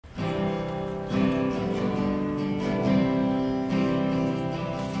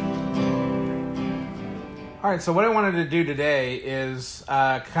All right, so what I wanted to do today is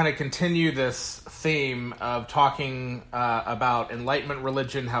kind of continue this theme of talking about Enlightenment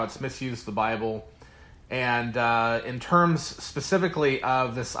religion, how it's misused the Bible, and in terms specifically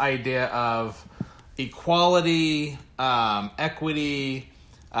of this idea of equality, equity,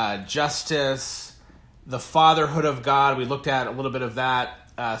 justice, the fatherhood of God. We looked at a little bit of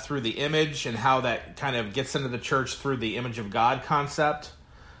that through the image and how that kind of gets into the church through the image of God concept.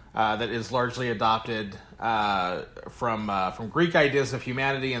 That is largely adopted from Greek ideas of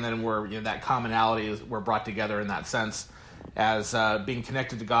humanity, and then that commonality we're brought together in that sense as being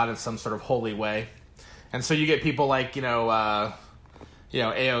connected to God in some sort of holy way. And so you get people like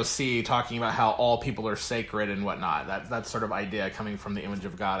AOC talking about how all people are sacred and whatnot. That sort of idea coming from the image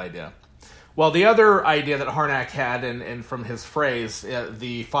of God idea. Well, the other idea that Harnack had, and from his phrase,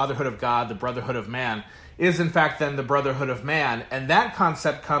 the fatherhood of God, the brotherhood of man, is in fact then the brotherhood of man. And that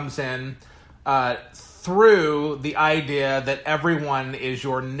concept comes in through the idea that everyone is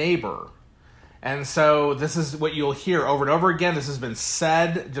your neighbor. And so this is what you'll hear over and over again. This has been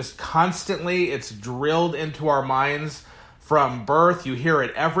said just constantly. It's drilled into our minds from birth. You hear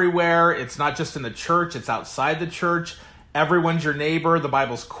it everywhere. It's not just in the church, it's outside the church. Everyone's your neighbor. The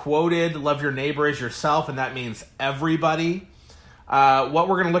Bible's quoted, love your neighbor as yourself, and that means everybody. What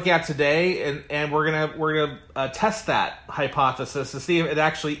we're going to look at today, and we're going to test that hypothesis to see if it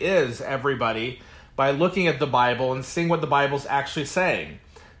actually is everybody by looking at the Bible and seeing what the Bible's actually saying.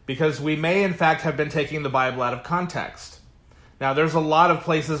 Because we may, in fact, have been taking the Bible out of context. Now, there's a lot of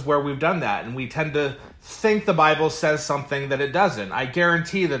places where we've done that, and we tend to think the Bible says something that it doesn't. I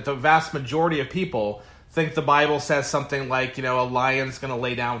guarantee that the vast majority of people think the Bible says something like, a lion's going to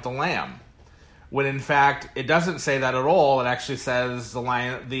lay down with the lamb. When in fact, it doesn't say that at all. It actually says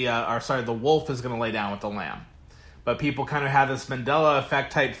the wolf is going to lay down with the lamb. But people kind of have this Mandela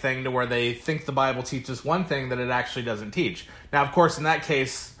effect type thing to where they think the Bible teaches one thing that it actually doesn't teach. Now, of course, in that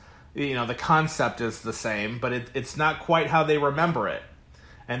case, the concept is the same, but it's not quite how they remember it.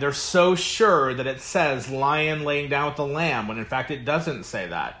 And they're so sure that it says lion laying down with the lamb, when in fact it doesn't say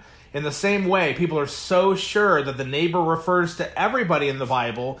that. In the same way, people are so sure that the neighbor refers to everybody in the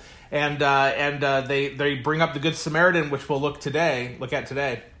Bible, and they bring up the Good Samaritan, which we'll look at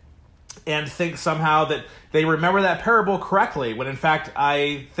today, and think somehow that they remember that parable correctly, when in fact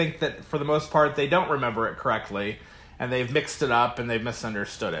I think that for the most part they don't remember it correctly, and they've mixed it up and they've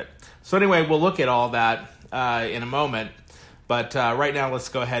misunderstood it. So anyway, we'll look at all that in a moment, but right now let's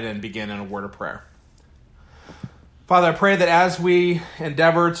go ahead and begin in a word of prayer. Father, I pray that as we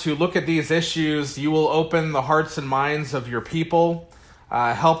endeavor to look at these issues, you will open the hearts and minds of your people,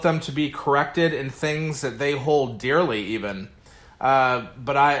 help them to be corrected in things that they hold dearly even.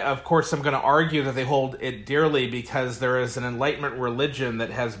 But I, of course, am going to argue that they hold it dearly because there is an Enlightenment religion that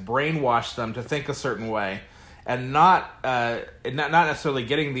has brainwashed them to think a certain way, and not necessarily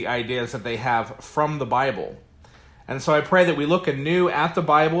getting the ideas that they have from the Bible. And so I pray that we look anew at the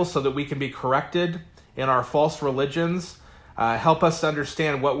Bible so that we can be corrected in our false religions. Help us to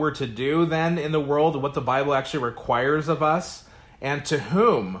understand what we're to do then in the world, and what the Bible actually requires of us, and to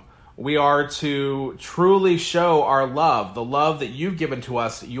whom we are to truly show our love, the love that you've given to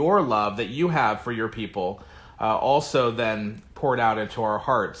us, your love that you have for your people, also then poured out into our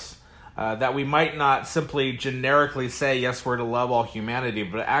hearts. That we might not simply generically say, yes, we're to love all humanity,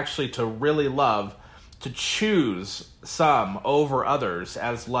 but actually to really love, to choose some over others,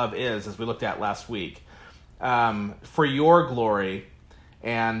 as love is, as we looked at last week, for your glory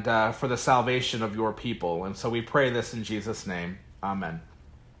and for the salvation of your people. And so we pray this in Jesus' name. Amen.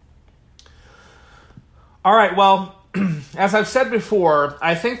 All right, well, as I've said before,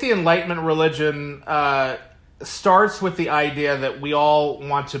 I think the Enlightenment religion starts with the idea that we all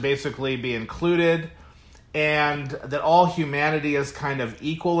want to basically be included, and that all humanity is kind of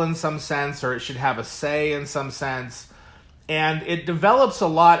equal in some sense, or it should have a say in some sense. And it develops a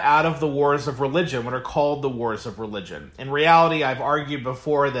lot out of the wars of religion, what are called the wars of religion. In reality, I've argued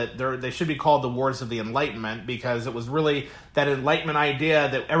before that they should be called the wars of the Enlightenment, because it was really that Enlightenment idea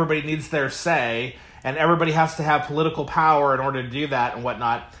that everybody needs their say, and everybody has to have political power in order to do that and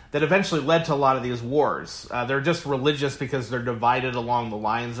whatnot, that eventually led to a lot of these wars. They're just religious because they're divided along the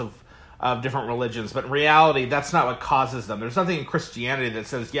lines of different religions. But in reality, that's not what causes them. There's nothing in Christianity that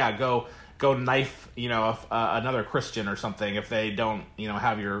says, yeah, go knife, another Christian or something if they don't,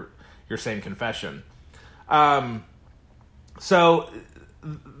 have your same confession. So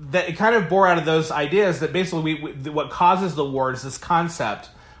that it kind of bore out of those ideas that basically what causes the wars, this concept,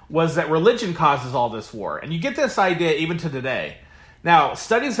 was that religion causes all this war. And you get this idea even to today. Now,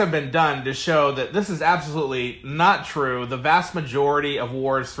 studies have been done to show that this is absolutely not true. The vast majority of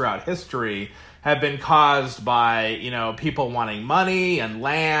wars throughout history have been caused by, people wanting money and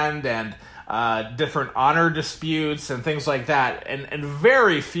land and different honor disputes and things like that. And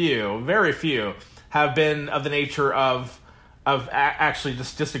very few have been of the nature of actually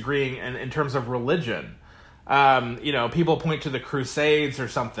just disagreeing in terms of religion. People point to the Crusades or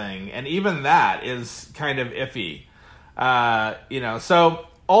something, and even that is kind of iffy. So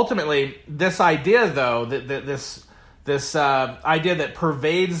ultimately, this idea, though, this idea that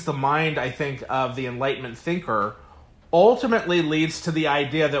pervades the mind, I think, of the Enlightenment thinker, ultimately leads to the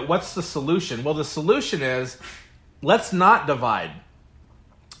idea that what's the solution? Well, the solution is, let's not divide.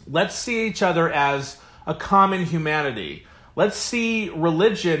 Let's see each other as a common humanity. Let's see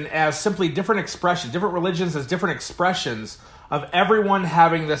religion as simply different religions as different expressions of everyone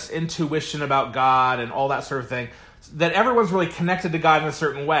having this intuition about God and all that sort of thing, that everyone's really connected to God in a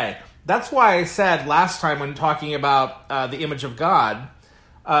certain way. That's why I said last time when talking about the image of God,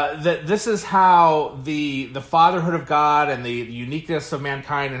 that this is how the fatherhood of God and the uniqueness of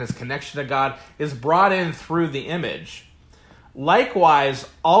mankind and his connection to God is brought in through the image. Likewise,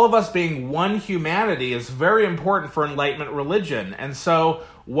 all of us being one humanity is very important for Enlightenment religion. And so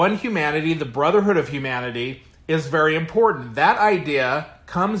one humanity, the brotherhood of humanity, is very important. That idea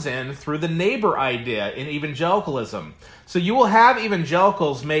comes in through the neighbor idea in evangelicalism. So you will have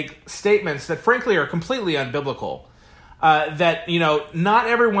evangelicals make statements that frankly are completely unbiblical. That, not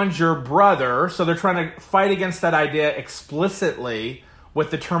everyone's your brother, so they're trying to fight against that idea explicitly with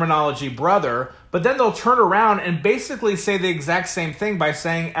the terminology brother, but then they'll turn around and basically say the exact same thing by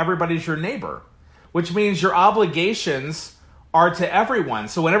saying everybody's your neighbor, which means your obligations are to everyone.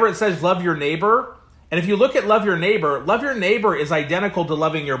 So whenever it says love your neighbor, and if you look at love your neighbor is identical to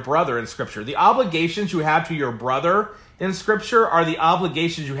loving your brother in Scripture. The obligations you have to your brother in Scripture are the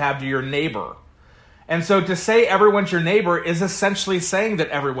obligations you have to your neighbor. And so to say everyone's your neighbor is essentially saying that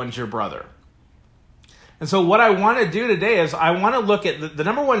everyone's your brother. And so what I want to do today is I want to look at the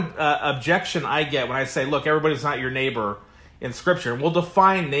number one objection I get when I say, look, everybody's not your neighbor in Scripture. And we'll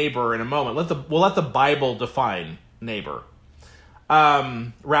define neighbor in a moment. We'll let the Bible define neighbor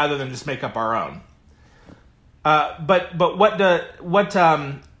rather than just make up our own. But what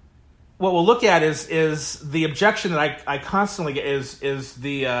we'll look at is the objection that I constantly get is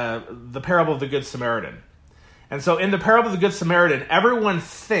the parable of the Good Samaritan. And so in the parable of the Good Samaritan, everyone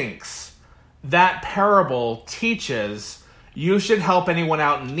thinks that parable teaches you should help anyone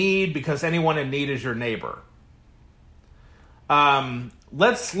out in need because anyone in need is your neighbor.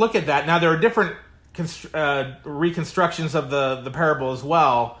 Let's look at that. Now, there are different reconstructions of the parable as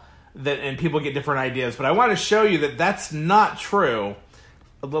well, and people get different ideas. But I want to show you that that's not true.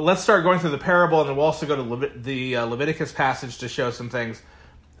 Let's start going through the parable, and then we'll also go to the Leviticus passage to show some things.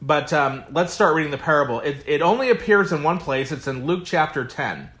 But let's start reading the parable. It only appears in one place. It's in Luke chapter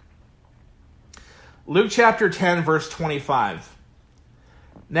 10. Luke chapter 10, verse 25.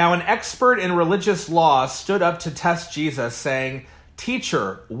 Now an expert in religious law stood up to test Jesus, saying,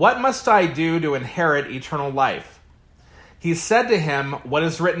 "Teacher, what must I do to inherit eternal life?" He said to him, "What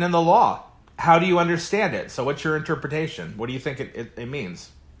is written in the law? How do you understand it?" So what's your interpretation? What do you think it means?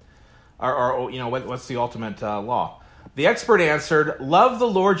 Or what's the ultimate law? The expert answered, "Love the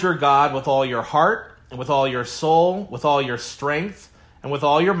Lord your God with all your heart, and with all your soul, with all your strength, and with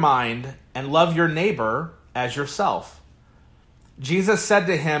all your mind, and love your neighbor as yourself." Jesus said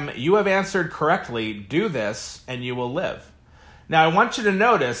to him, "You have answered correctly. Do this, and you will live." Now, I want you to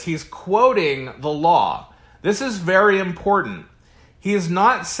notice he's quoting the law. This is very important. He's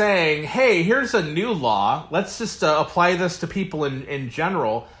not saying, hey, here's a new law. Let's just apply this to people in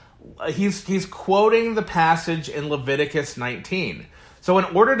general. He's quoting the passage in Leviticus 19. So in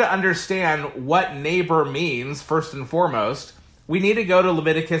order to understand what neighbor means, first and foremost, we need to go to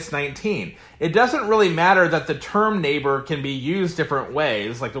Leviticus 19. It doesn't really matter that the term neighbor can be used different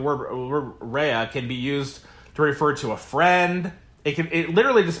ways. Like the word rea can be used to refer to a friend. It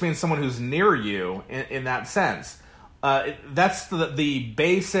literally just means someone who's near you in that sense. That's the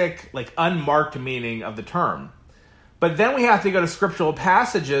basic, unmarked meaning of the term. But then we have to go to scriptural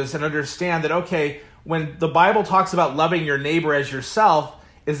passages and understand that, okay, when the Bible talks about loving your neighbor as yourself,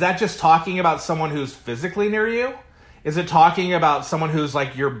 is that just talking about someone who's physically near you? Is it talking about someone who's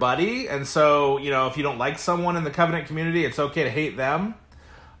like your buddy? And so, if you don't like someone in the covenant community, it's okay to hate them?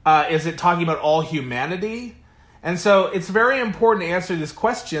 Is it talking about all humanity? And so it's very important to answer these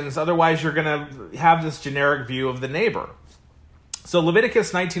questions. Otherwise, you're going to have this generic view of the neighbor. So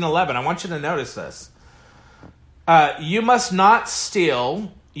Leviticus 19:11, I want you to notice this. You must not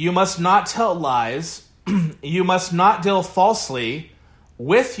steal. You must not tell lies. You must not deal falsely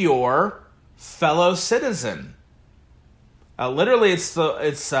with your fellow citizen. Literally, it's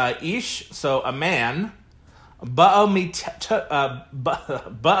ish, so a man. Ba'amito.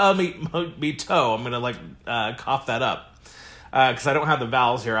 I'm going to cough that up because I don't have the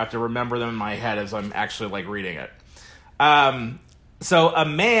vowels here. I have to remember them in my head as I'm actually reading it. So a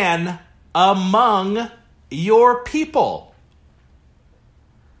man among your people.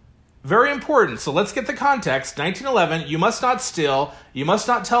 Very important. So let's get the context. 1911, you must not steal, you must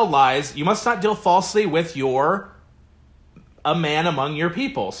not tell lies, you must not deal falsely with a man among your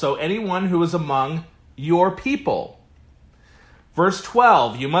people. So anyone who is among your people. Verse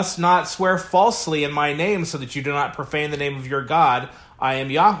 12, you must not swear falsely in my name so that you do not profane the name of your God. I am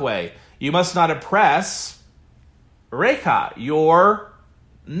Yahweh. You must not oppress Reka, your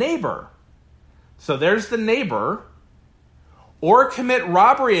neighbor. So there's the neighbor. Or commit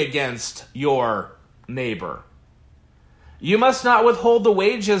robbery against your neighbor. You must not withhold the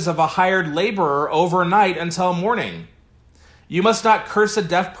wages of a hired laborer overnight until morning. You must not curse a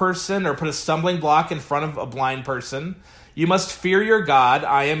deaf person or put a stumbling block in front of a blind person. You must fear your God.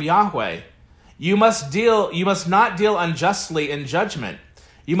 I am Yahweh. You must not deal unjustly in judgment.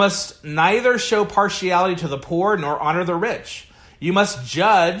 You must neither show partiality to the poor nor honor the rich. You must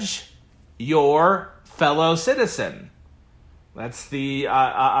judge your fellow citizen. That's the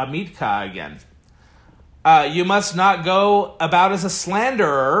Amitka again. You must not go about as a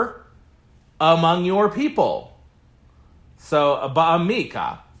slanderer among your people. So,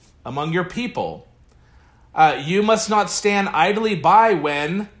 ba'amika, among your people. You must not stand idly by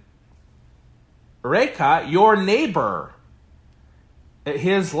when Reka, your neighbor,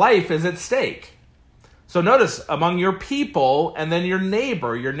 his life is at stake. So notice, among your people and then your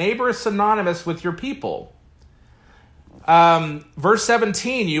neighbor. Your neighbor is synonymous with your people. Verse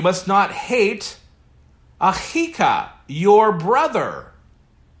 17, you must not hate Achika, your brother,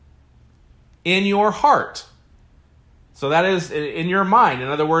 in your heart. So that is in your mind. In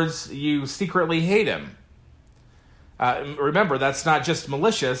other words, you secretly hate him. Remember, that's not just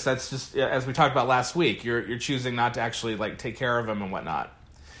malicious. That's just, as we talked about last week, you're choosing not to actually take care of him and whatnot.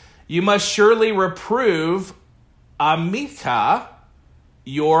 You must surely reprove Amika,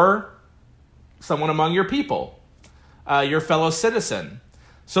 someone among your people, your fellow citizen,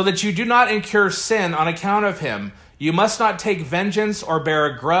 so that you do not incur sin on account of him. You must not take vengeance or bear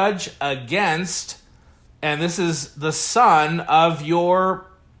a grudge against, and this is the son of your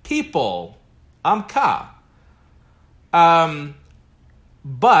people, Amka.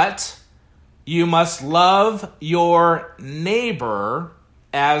 But you must love your neighbor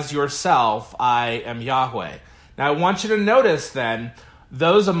as yourself. I am Yahweh. Now I want you to notice then,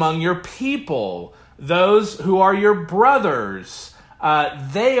 those among your people, those who are your brothers,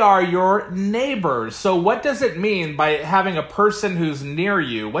 they are your neighbors. So what does it mean by having a person who's near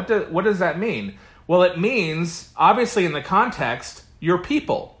you? What does that mean? Well, it means, obviously in the context, your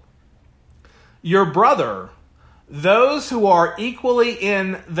people, your brother, those who are equally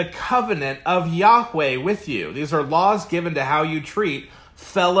in the covenant of Yahweh with you. These are laws given to how you treat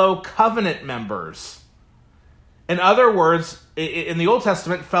fellow covenant members. In other words, in the Old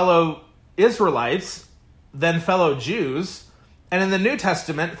Testament, fellow Israelites, then fellow Jews, and in the New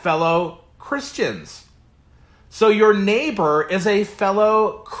Testament, fellow Christians. So your neighbor is a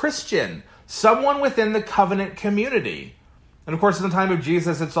fellow Christian, someone within the covenant community. And of course, in the time of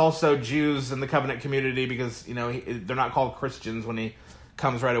Jesus, it's also Jews in the covenant community because, they're not called Christians when he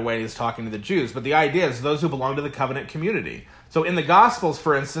comes right away. He's talking to the Jews. But the idea is those who belong to the covenant community. So in the Gospels,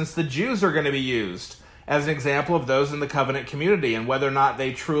 for instance, the Jews are going to be used as an example of those in the covenant community and whether or not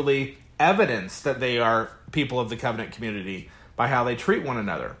they truly evidence that they are people of the covenant community by how they treat one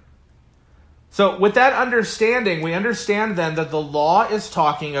another. So with that understanding, we understand then that the law is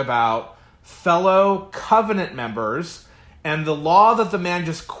talking about fellow covenant members, and the law that the man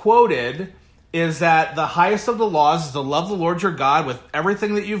just quoted is that the highest of the laws is to love the Lord your God with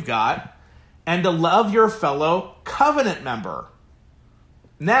everything that you've got and to love your fellow covenant member.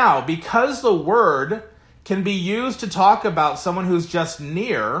 Now, because the word can be used to talk about someone who's just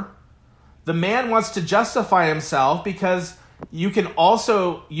near, the man wants to justify himself because you can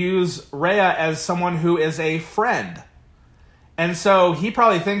also use Rhea as someone who is a friend. And so he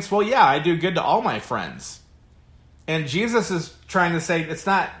probably thinks, well, yeah, I do good to all my friends. And Jesus is trying to say it's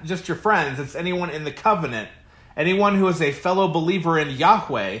not just your friends, it's anyone in the covenant, anyone who is a fellow believer in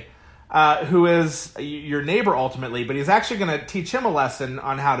Yahweh, who is your neighbor ultimately, but he's actually going to teach him a lesson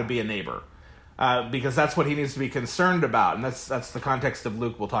on how to be a neighbor, because that's what he needs to be concerned about, and that's the context of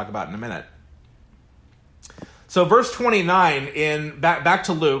Luke we'll talk about in a minute. So verse 29, back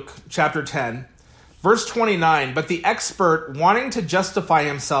to Luke chapter 10, verse 29, but the expert, wanting to justify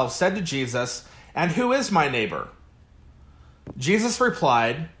himself, said to Jesus, "And who is my neighbor?" Jesus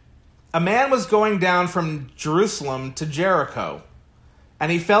replied, "A man was going down from Jerusalem to Jericho,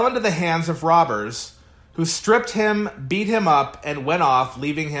 and he fell into the hands of robbers, who stripped him, beat him up, and went off,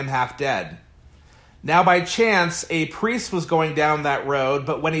 leaving him half dead. Now by chance a priest was going down that road,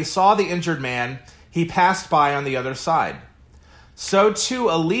 but when he saw the injured man, he passed by on the other side. So too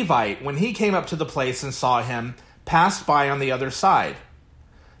a Levite, when he came up to the place and saw him, passed by on the other side."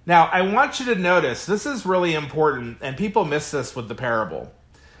 Now, I want you to notice, this is really important, and people miss this with the parable.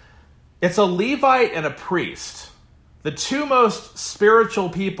 It's a Levite and a priest, the two most spiritual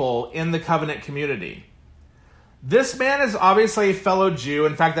people in the covenant community. This man is obviously a fellow Jew.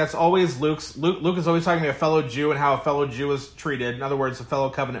 In fact, that's always Luke is always talking about a fellow Jew and how a fellow Jew is treated. In other words, a fellow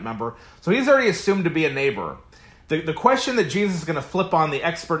covenant member. So he's already assumed to be a neighbor. The question that Jesus is going to flip on the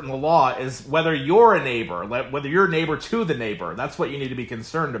expert in the law is whether you're a neighbor, whether you're a neighbor to the neighbor. That's what you need to be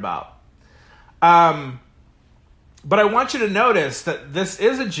concerned about. But I want you to notice that this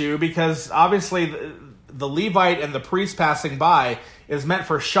is a Jew because obviously the Levite and the priest passing by is meant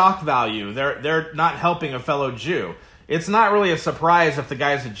for shock value. They're not helping a fellow Jew. It's not really a surprise if the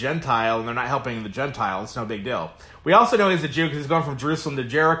guy's a Gentile and they're not helping the Gentile. It's no big deal. We also know he's a Jew because he's going from Jerusalem to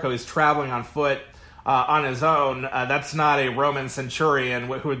Jericho. He's traveling on foot. On his own. That's not a Roman centurion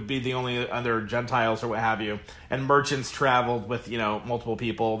who would be the only other Gentiles or what have you. And merchants traveled with, multiple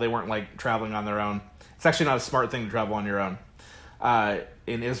people. They weren't like traveling on their own. It's actually not a smart thing to travel on your own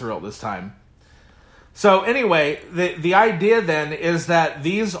in Israel at this time. So anyway, the idea then is that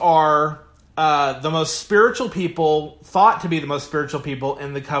these are the most spiritual people, thought to be the most spiritual people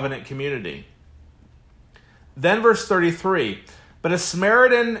in the covenant community. Then verse 33, "But a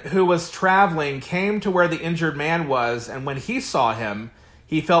Samaritan who was traveling came to where the injured man was, and when he saw him,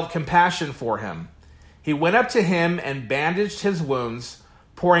 he felt compassion for him. He went up to him and bandaged his wounds,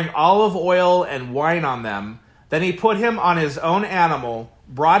 pouring olive oil and wine on them. Then he put him on his own animal,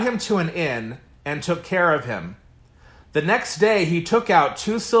 brought him to an inn, and took care of him. The next day he took out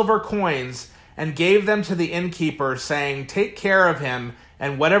 2 silver coins and gave them to the innkeeper, saying, 'Take care of him,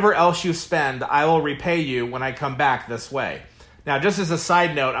 and whatever else you spend, I will repay you when I come back this way.'" Now, just as a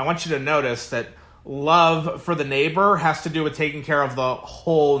side note, I want you to notice that love for the neighbor has to do with taking care of the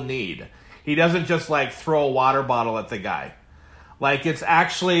whole need. He doesn't just throw a water bottle at the guy. It's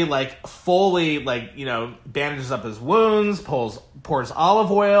actually fully bandages up his wounds, pours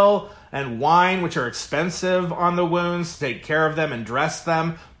olive oil and wine, which are expensive, on the wounds to take care of them and dress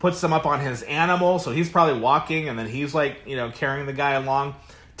them, puts them up on his animal. So he's probably walking and then he's carrying the guy along.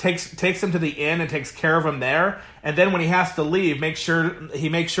 Takes him to the inn and takes care of him there, and then when he has to leave, makes sure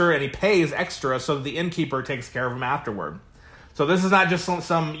and he pays extra so that the innkeeper takes care of him afterward. So this is not just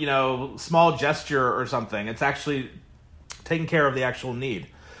some small gesture or something. It's actually taking care of the actual need.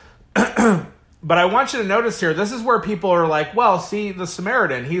 But I want you to notice here, this is where people are like, well, see, the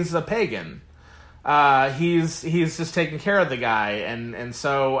Samaritan, he's a pagan. He's just taking care of the guy, and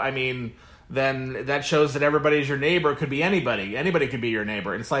so then that shows that everybody's your neighbor. It could be anybody. Anybody could be your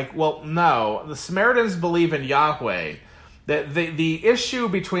neighbor. And it's well, no. The Samaritans believe in Yahweh. The issue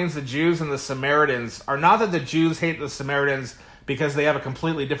between the Jews and the Samaritans are not that the Jews hate the Samaritans because they have a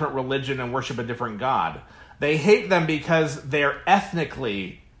completely different religion and worship a different God. They hate them because they're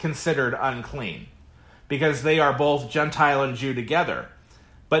ethnically considered unclean, because they are both Gentile and Jew together.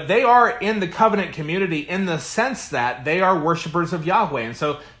 But they are in the covenant community in the sense that they are worshipers of Yahweh. And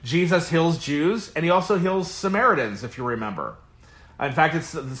so Jesus heals Jews, and he also heals Samaritans, if you remember. In fact,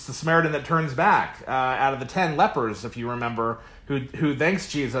 it's the Samaritan that turns back out of the 10 lepers, if you remember, who thanks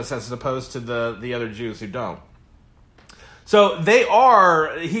Jesus as opposed to the other Jews who don't. So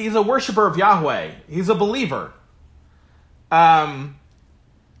he's a worshiper of Yahweh. He's a believer. And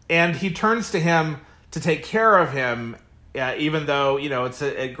he turns to him to take care of him, even though, it's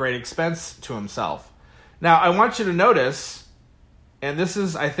at great expense to himself. Now, I want you to notice, and this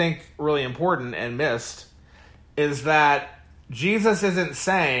is, I think, really important and missed, is that Jesus isn't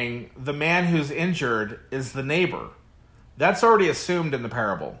saying the man who's injured is the neighbor. That's already assumed in the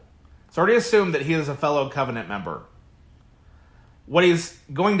parable. It's already assumed that he is a fellow covenant member. What he's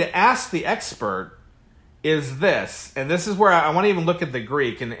going to ask the expert is this, and this is where I want to even look at the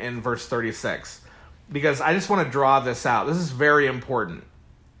Greek in verse 36, because I just want to draw this out. This is very important.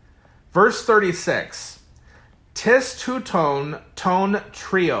 Verse 36, tis tuton ton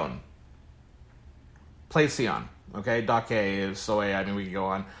trion, plesion. Okay, dake, soe, we can go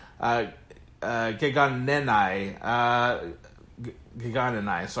on. Geganenai,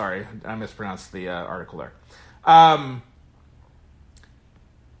 sorry, I mispronounced the article there.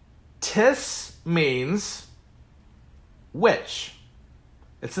 Tis means which.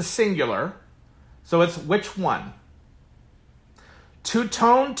 It's a singular, so it's which one.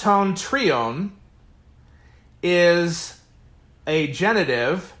 Teuton, ton, trion is a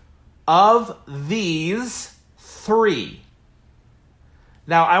genitive of these three.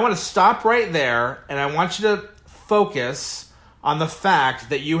 Now, I want to stop right there, and I want you to focus on the fact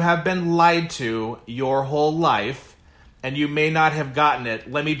that you have been lied to your whole life, and you may not have gotten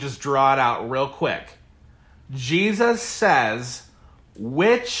it. Let me just draw it out real quick. Jesus says,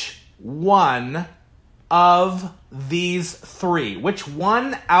 which one of these three, which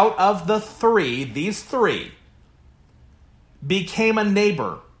one out of the three, these three, became a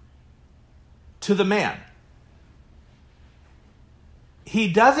neighbor to the man?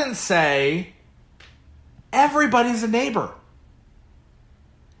 He doesn't say everybody's a neighbor.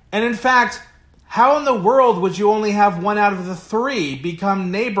 And in fact, how in the world would you only have one out of the three become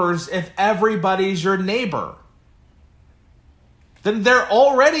neighbors if everybody's your neighbor? Then they're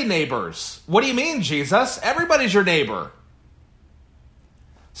already neighbors. What do you mean, Jesus? Everybody's your neighbor.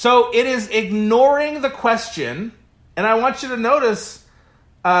 So it is ignoring the question, and I want you to notice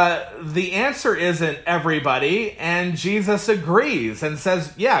the answer isn't everybody, and Jesus agrees and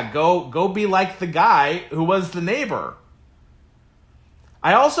says, yeah, go be like the guy who was the neighbor.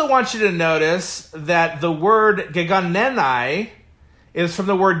 I also want you to notice that the word geganenai is from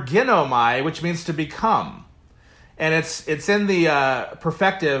the word ginomai, which means to become. And it's in the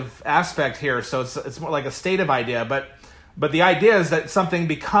perfective aspect here, so it's more like a stative idea, but the idea is that something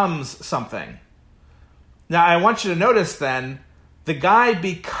becomes something. Now, I want you to notice then, the guy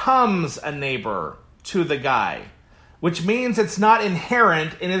becomes a neighbor to the guy, which means it's not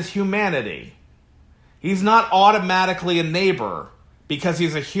inherent in his humanity. He's not automatically a neighbor because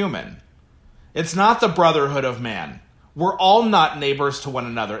he's a human. It's not the brotherhood of man. We're all not neighbors to one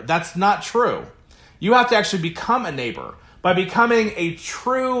another. That's not true. You have to actually become a neighbor by becoming a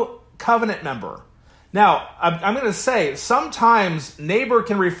true covenant member. Now, I'm going to say, sometimes neighbor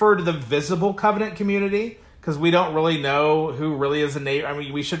can refer to the visible covenant community, because we don't really know who really is a neighbor. I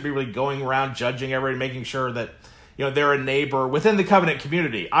mean, we shouldn't be really going around judging everybody, making sure that they're a neighbor within the covenant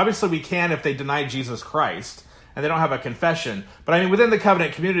community. Obviously, we can if they deny Jesus Christ and they don't have a confession. But I mean, within the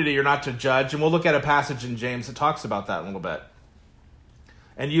covenant community, you're not to judge. And we'll look at a passage in James that talks about that a little bit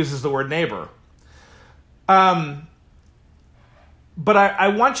and uses the word neighbor. But I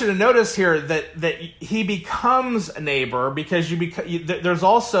want you to notice here that he becomes a neighbor because there's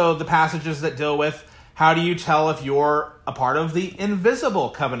also the passages that deal with how do you tell if you're a part of the invisible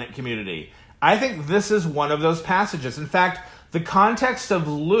covenant community. I think this is one of those passages. In fact, the context of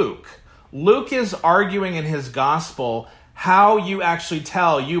Luke is arguing in his gospel how you actually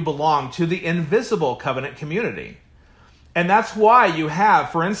tell you belong to the invisible covenant community. And that's why you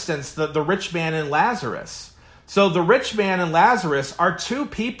have, for instance, the rich man and Lazarus. So the rich man and Lazarus are two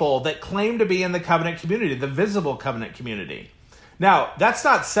people that claim to be in the covenant community, the visible covenant community. Now, that's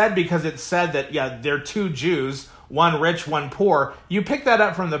not said because it's said that, they're two Jews, one rich, one poor. You pick that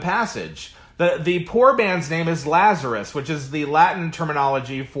up from the passage. The poor man's name is Lazarus, which is the Latin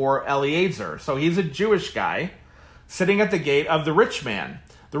terminology for Eliezer. So he's a Jewish guy sitting at the gate of the rich man.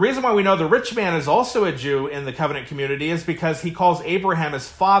 The reason why we know the rich man is also a Jew in the covenant community is because he calls Abraham his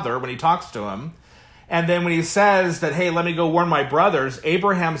father when he talks to him. And then when he says that, hey, let me go warn my brothers,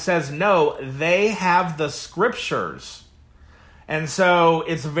 Abraham says, no, they have the scriptures. And so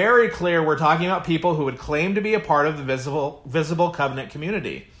it's very clear we're talking about people who would claim to be a part of the visible covenant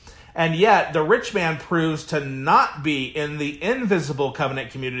community. And yet the rich man proves to not be in the invisible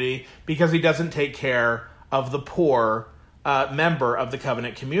covenant community because he doesn't take care of the poor member of the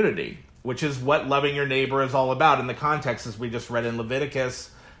covenant community, which is what loving your neighbor is all about in the context as we just read in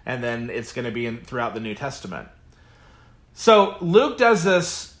Leviticus, and then it's going to be throughout the New Testament. So Luke does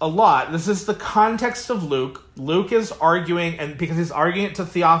this a lot. This is the context of Luke. Luke is arguing, and because he's arguing it to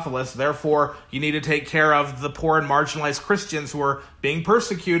Theophilus, therefore you need to take care of the poor and marginalized Christians who are being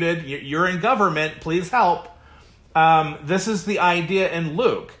persecuted. You're in government, please help. This is the idea in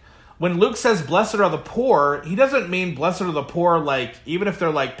Luke. When Luke says blessed are the poor, he doesn't mean blessed are the poor like even if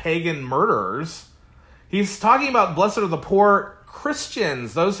they're like pagan murderers. He's talking about blessed are the poor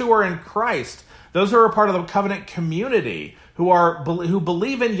Christians, those who are in Christ. Those who are a part of the covenant community, who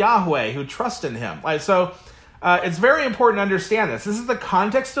believe in Yahweh, who trust in him. So it's very important to understand this. This is the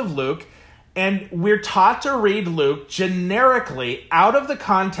context of Luke, and we're taught to read Luke generically out of the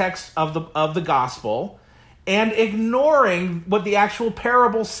context of the gospel and ignoring what the actual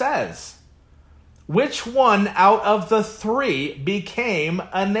parable says. Which one out of the three became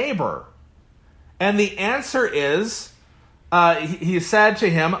a neighbor? And the answer is, he said to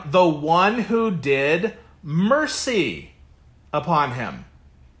him, the one who did mercy upon him.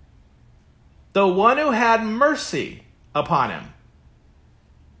 The one who had mercy upon him.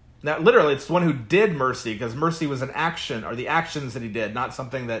 Now, literally, it's the one who did mercy, because mercy was an action, or the actions that he did, not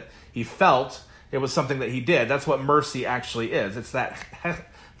something that he felt. It was something that he did. That's what mercy actually is. It's that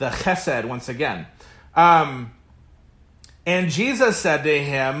the chesed, once again. And Jesus said to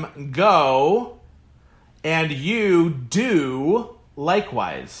him, "Go, and you do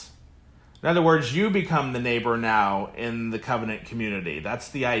likewise." In other words, you become the neighbor now in the covenant community. That's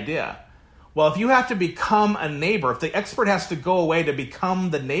the idea. Well, if you have to become a neighbor, if the expert has to go away to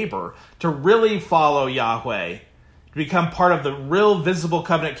become the neighbor, to really follow Yahweh, to become part of the real visible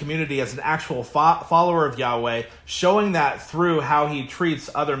covenant community as an actual follower of Yahweh, showing that through how he treats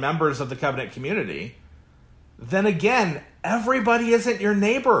other members of the covenant community, then again, everybody isn't your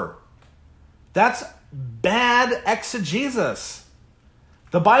neighbor. That's bad exegesis.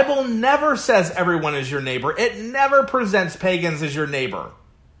 The Bible never says everyone is your neighbor. It never presents pagans as your neighbor.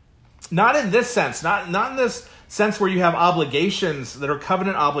 Not in this sense, not in this sense where you have obligations that are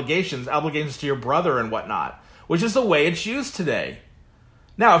covenant obligations to your brother and whatnot, which is the way it's used today.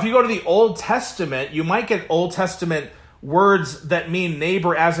 Now, if you go to the Old Testament, you might get Old Testament words that mean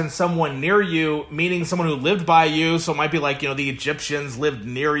neighbor as in someone near you, meaning someone who lived by you. So it might be like, the Egyptians lived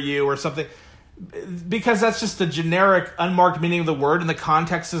near you or something, because that's just the generic unmarked meaning of the word, and the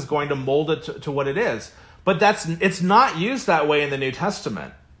context is going to mold it to what it is. But it's not used that way in the New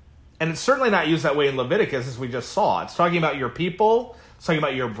Testament. And it's certainly not used that way in Leviticus, as we just saw. It's talking about your people. It's talking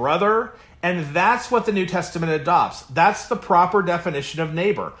about your brother. And that's what the New Testament adopts. That's the proper definition of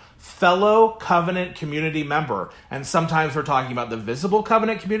neighbor. Fellow covenant community member. And sometimes we're talking about the visible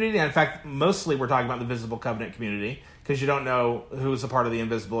covenant community. And in fact, mostly we're talking about the visible covenant community, because you don't know who's a part of the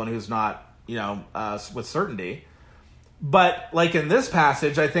invisible and who's not, with certainty. But like in this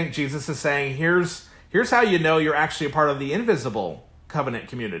passage, I think Jesus is saying, here's how you know you're actually a part of the invisible covenant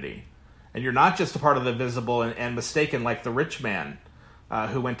community. And you're not just a part of the visible and mistaken like the rich man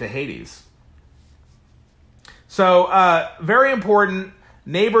who went to Hades. So, very important,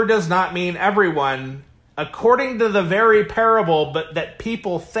 neighbor does not mean everyone. According to the very parable but that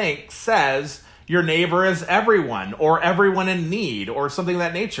people think says your neighbor is everyone, or everyone in need, or something of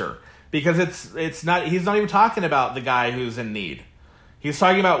that nature. Because he's not even talking about the guy who's in need. He's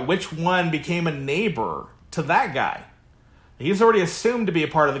talking about which one became a neighbor to that guy. He's already assumed to be a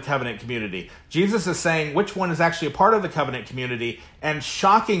part of the covenant community. Jesus is saying which one is actually a part of the covenant community, and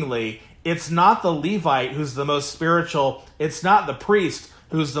shockingly, it's not the Levite who's the most spiritual. It's not the priest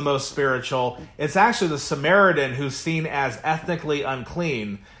who's the most spiritual. It's actually the Samaritan who's seen as ethnically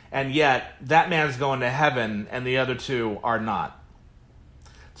unclean, and yet that man's going to heaven and the other two are not.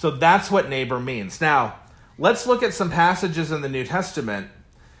 So that's what neighbor means. Now, let's look at some passages in the New Testament,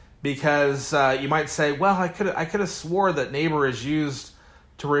 because you might say, well, I could have swore that neighbor is used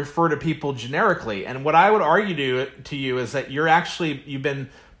to refer to people generically. And what I would argue to you is that you've been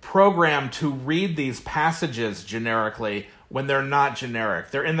programmed to read these passages generically when they're not generic.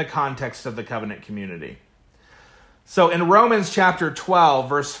 They're in the context of the covenant community. So in Romans chapter 12,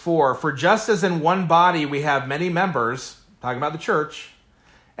 verse 4, "For just as in one body we have many members," talking about the church,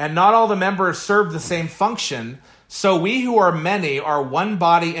 "and not all the members serve the same function, so we who are many are one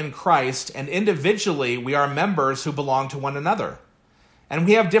body in Christ, and individually we are members who belong to one another. And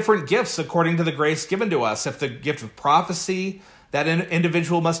we have different gifts according to the grace given to us. If the gift of prophecy, that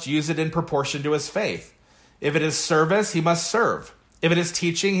individual must use it in proportion to his faith. If it is service, he must serve. If it is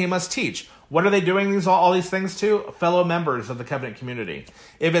teaching, he must teach." What are they doing all these things to? Fellow members of the covenant community.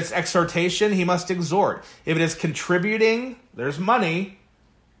 "If it's exhortation, he must exhort. If it is contributing, there's money.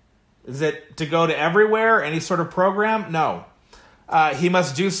 Is it to go to everywhere, any sort of program? No. He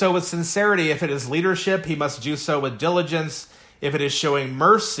must do so with sincerity. If it is leadership, he must do so with diligence. If it is showing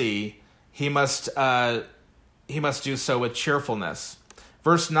mercy, he must do so with cheerfulness."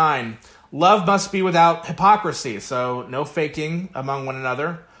 Verse 9, "Love must be without hypocrisy," so no faking among one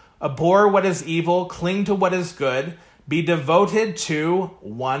another. "Abhor what is evil, cling to what is good, be devoted to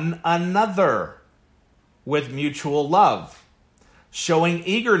one another with mutual love, showing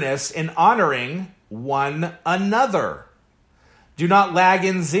eagerness in honoring one another. Do not lag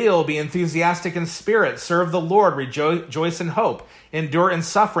in zeal, be enthusiastic in spirit, serve the Lord, rejoice in hope, endure in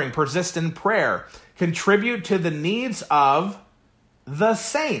suffering, persist in prayer, contribute to the needs of the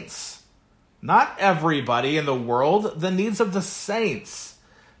saints." Not everybody in the world, the needs of the saints,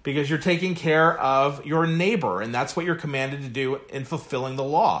 because you're taking care of your neighbor, and that's what you're commanded to do in fulfilling the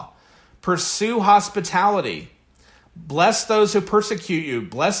law. "Pursue hospitality. Bless those who persecute you.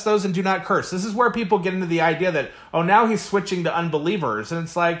 Bless those and do not curse." This is where people get into the idea that, oh, now he's switching to unbelievers. And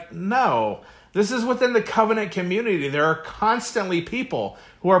it's like, no. This is within the covenant community. There are constantly people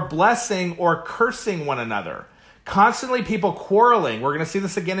who are blessing or cursing one another. Constantly people quarreling. We're going to see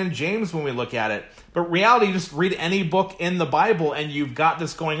this again in James when we look at it. But reality, you just read any book in the Bible and you've got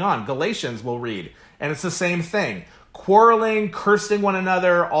this going on. Galatians we'll read, and it's the same thing. Quarreling, cursing one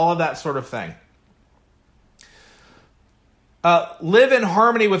another, all of that sort of thing. Live in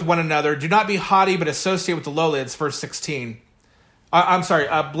harmony with one another. Do not be haughty, but associate with the lowly. It's verse 16.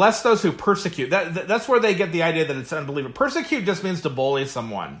 Bless those who persecute. That's where they get the idea that it's unbelievable. Persecute just means to bully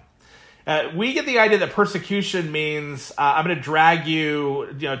someone. We get the idea that persecution means I'm going to drag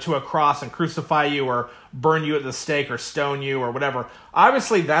you, to a cross and crucify you or burn you at the stake or stone you or whatever.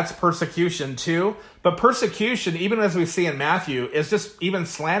 Obviously, that's persecution too. But persecution, even as we see in Matthew, is just even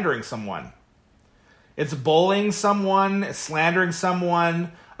slandering someone. It's bullying someone, slandering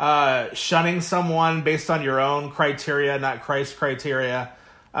someone, shunning someone based on your own criteria, not Christ's criteria,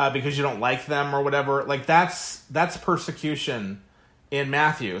 because you don't like them or whatever. Like that's persecution in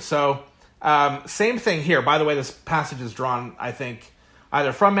Matthew. So same thing here. By the way, this passage is drawn, I think,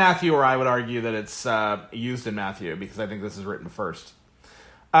 either from Matthew or I would argue that it's used in Matthew because I think this is written first.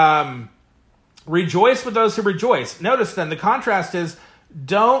 Rejoice with those who rejoice. Notice then the contrast is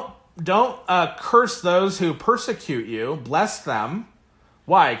don't curse those who persecute you. Bless them.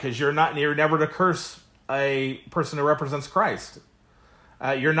 Why? Because you're never to curse a person who represents Christ.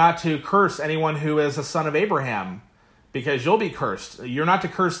 You're not to curse anyone who is a son of Abraham, because you'll be cursed. You're not to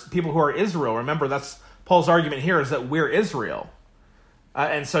curse people who are Israel. Remember, that's Paul's argument here, is that we're Israel.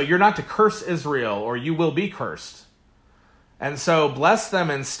 And so you're not to curse Israel, or you will be cursed. And so bless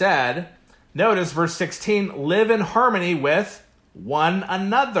them instead. Notice verse 16, live in harmony with one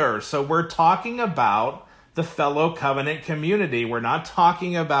another. So we're talking about the fellow covenant community. We're not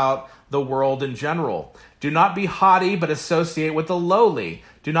talking about the world in general. Do not be haughty, but associate with the lowly.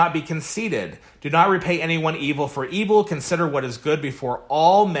 Do not be conceited. Do not repay anyone evil for evil. Consider what is good before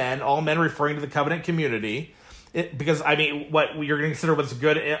all men referring to the covenant community. Because, what you're going to consider what's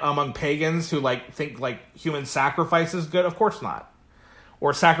good among pagans who think human sacrifice is good? Of course not.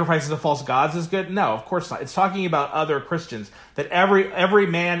 Or sacrifices to false gods is good? No, of course not. It's talking about other Christians. That every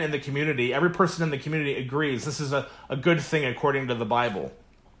man in the community, every person in the community agrees this is a good thing according to the Bible.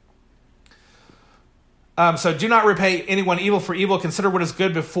 So do not repay anyone evil for evil. Consider what is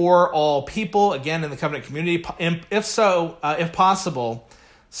good before all people. Again, in the covenant community. If possible,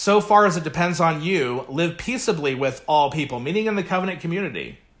 so far as it depends on you, live peaceably with all people. Meaning in the covenant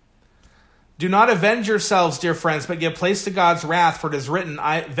community. Do not avenge yourselves, dear friends, but give place to God's wrath, for it is written,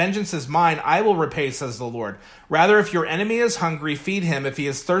 vengeance is mine, I will repay, says the Lord. Rather, if your enemy is hungry, feed him. If he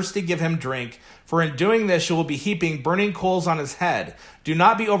is thirsty, give him drink. For in doing this, you will be heaping burning coals on his head. Do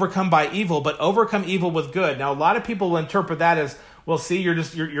not be overcome by evil, but overcome evil with good. Now, a lot of people will interpret that as, well, see,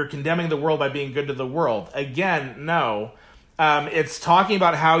 you're condemning the world by being good to the world. Again, no. It's talking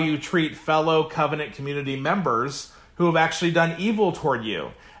about how you treat fellow covenant community members who have actually done evil toward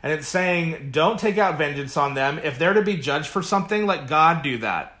you. And it's saying, don't take out vengeance on them. If they're to be judged for something, let God do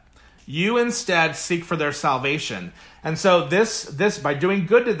that. You instead seek for their salvation. And so this by doing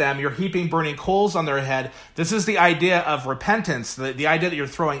good to them, you're heaping burning coals on their head. This is the idea of repentance, the idea that you're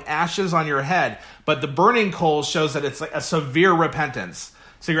throwing ashes on your head. But the burning coals shows that it's like a severe repentance.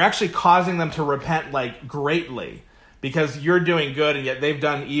 So you're actually causing them to repent greatly, because you're doing good and yet they've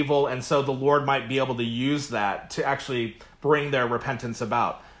done evil. And so the Lord might be able to use that to actually bring their repentance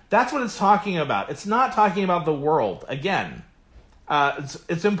about. That's what it's talking about. It's not talking about the world. Again,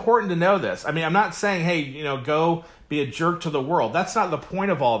 it's important to know this. I'm not saying, hey, go be a jerk to the world. That's not the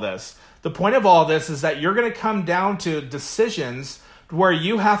point of all this. The point of all this is that you're going to come down to decisions where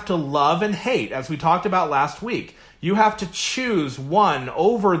you have to love and hate, as we talked about last week. You have to choose one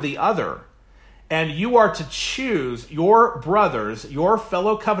over the other. And you are to choose your brothers, your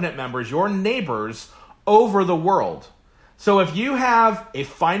fellow covenant members, your neighbors over the world. So if you have a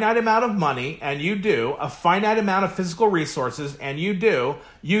finite amount of money, and you do, a finite amount of physical resources, and you do,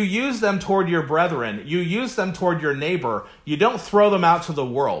 you use them toward your brethren. You use them toward your neighbor. You don't throw them out to the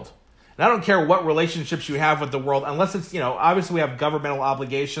world. And I don't care what relationships you have with the world, unless it's, obviously we have governmental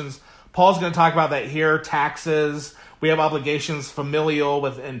obligations. Paul's going to talk about that here, taxes. We have obligations familial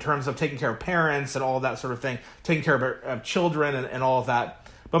in terms of taking care of parents and all of that sort of thing, taking care of children and all of that.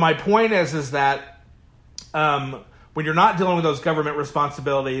 But my point is that when you're not dealing with those government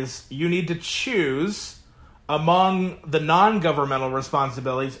responsibilities, you need to choose among the non-governmental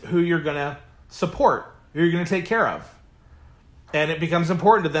responsibilities who you're going to support, who you're going to take care of. And it becomes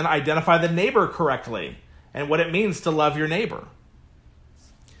important to then identify the neighbor correctly and what it means to love your neighbor.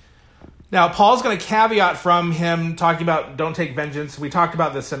 Now, Paul's going to caveat from him talking about don't take vengeance. We talked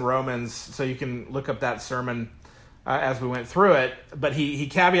about this in Romans, so you can look up that sermon. as we went through it. But he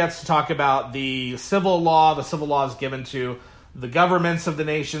caveats to talk about the civil law. The civil law is given to the governments of the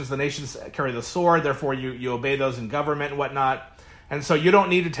nations. The nations carry the sword, therefore you obey those in government and whatnot. And so you don't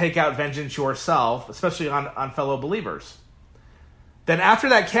need to take out vengeance yourself, especially on fellow believers. Then after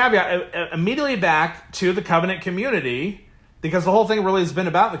that caveat, immediately back to the covenant community, because the whole thing really has been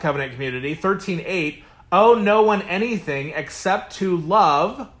about the covenant community. 13:8, owe no one anything except to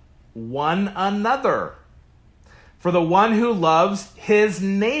love one another. For the one who loves his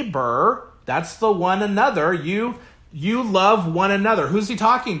neighbor, that's the one another, you love one another. Who's he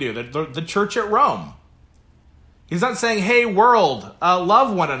talking to? The church at Rome. He's not saying, hey, world,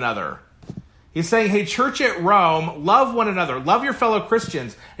 love one another. He's saying, hey, church at Rome, love one another. Love your fellow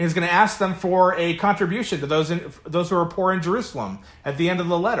Christians. And he's going to ask them for a contribution to those who are poor in Jerusalem at the end of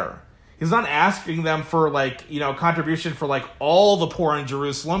the letter. He's not asking them for contribution for all the poor in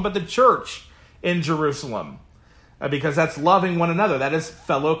Jerusalem, but the church in Jerusalem. Because that's loving one another. That is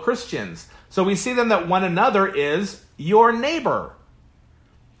fellow Christians. So we see then that one another is your neighbor.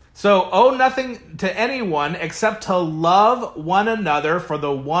 So owe nothing to anyone except to love one another, for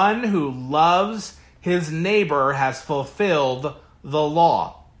the one who loves his neighbor has fulfilled the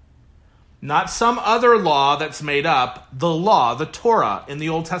law. Not some other law that's made up, the law, the Torah in the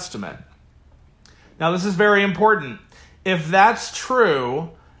Old Testament. Now this is very important. If that's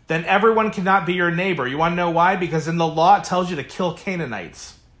true, then everyone cannot be your neighbor. You want to know why? Because in the law it tells you to kill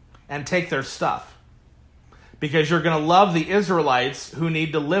Canaanites and take their stuff. Because you're going to love the Israelites who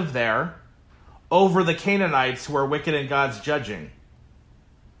need to live there over the Canaanites who are wicked and God's judging.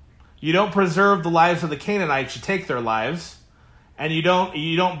 You don't preserve the lives of the Canaanites, you take their lives. And you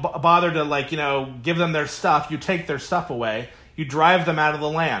don't bother to give them their stuff. You take their stuff away. You drive them out of the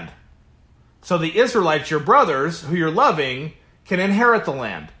land. So the Israelites, your brothers, who you're loving, can inherit the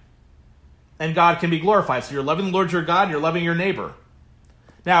land. And God can be glorified. So you're loving the Lord your God, you're loving your neighbor.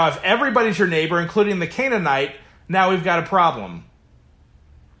 Now, if everybody's your neighbor, including the Canaanite, now we've got a problem.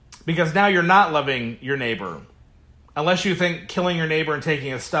 Because now you're not loving your neighbor. Unless you think killing your neighbor and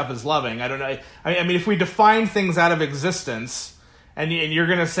taking his stuff is loving. I don't know. I mean, if we define things out of existence, and you're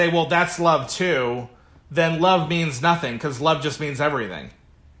going to say, well, that's love too, then love means nothing, because love just means everything.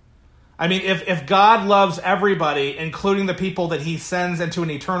 I mean, if God loves everybody, including the people that he sends into an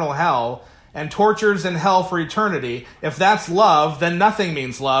eternal hell, and tortures in hell for eternity, if that's love, then nothing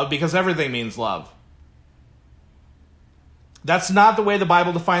means love, because everything means love. That's not the way the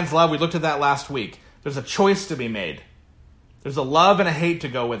Bible defines love. We looked at that last week. There's a choice to be made. There's a love and a hate to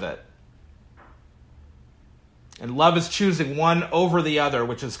go with it. And love is choosing one over the other,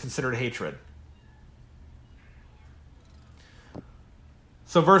 which is considered hatred.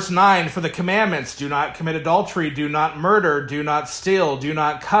 So verse 9, for the commandments, do not commit adultery, do not murder, do not steal, do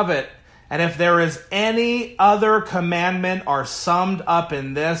not covet. And if there is any other commandment are summed up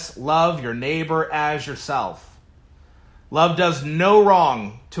in this, love your neighbor as yourself. Love does no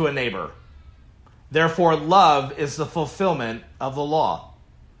wrong to a neighbor. Therefore, love is the fulfillment of the law.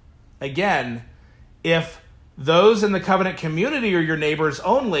 Again, if those in the covenant community are your neighbors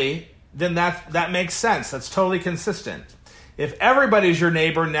only, then that makes sense. That's totally consistent. If everybody's your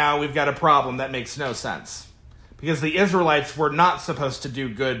neighbor, now we've got a problem. That makes no sense. Because the Israelites were not supposed to do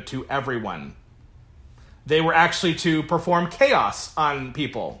good to everyone. They were actually to perform chaos on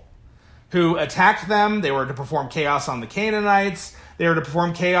people who attacked them. They were to perform chaos on the Canaanites. They were to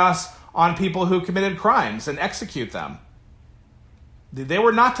perform chaos on people who committed crimes and execute them. They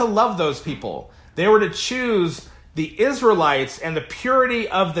were not to love those people. They were to choose the Israelites and the purity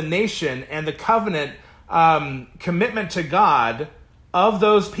of the nation and the covenant commitment to God of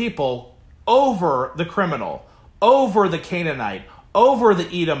those people over the criminal, over the Canaanite, over the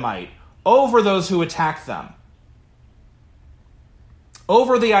Edomite, over those who attack them,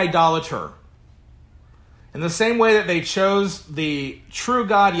 over the idolater. In the same way that they chose the true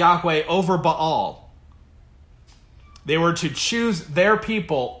God Yahweh over Baal, they were to choose their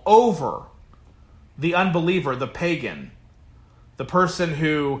people over the unbeliever, the pagan, the person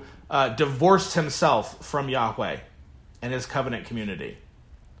who divorced himself from Yahweh and his covenant community.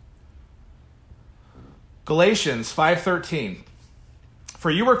 Galatians 5:13. For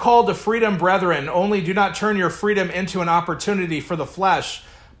you were called to freedom, brethren, only do not turn your freedom into an opportunity for the flesh,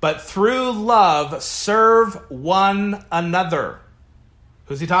 but through love serve one another.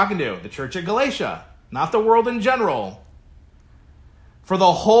 Who's he talking to? The church at Galatia, not the world in general. For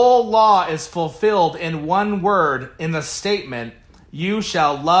the whole law is fulfilled in one word, in the statement, you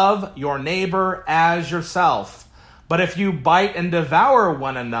shall love your neighbor as yourself. But if you bite and devour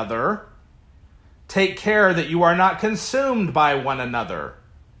one another, take care that you are not consumed by one another.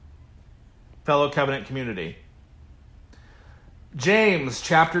 Fellow covenant community. James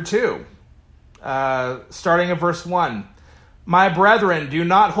chapter 2, starting at verse 1. My brethren, do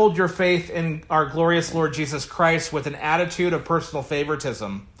not hold your faith in our glorious Lord Jesus Christ with an attitude of personal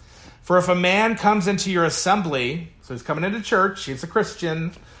favoritism. For if a man comes into your assembly, so he's coming into church, he's a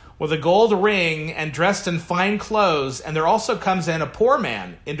Christian, with a gold ring and dressed in fine clothes, and there also comes in a poor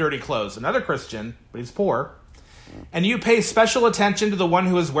man in dirty clothes, another Christian, but he's poor, and you pay special attention to the one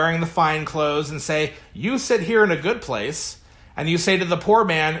who is wearing the fine clothes and say, you sit here in a good place, and you say to the poor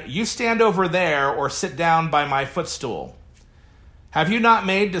man, you stand over there or sit down by my footstool. Have you not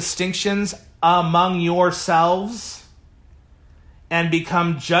made distinctions among yourselves and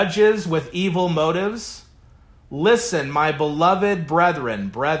become judges with evil motives? Listen, my beloved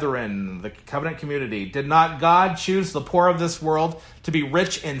brethren, the covenant community, did not God choose the poor of this world to be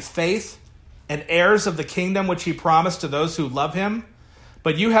rich in faith and heirs of the kingdom which he promised to those who love him?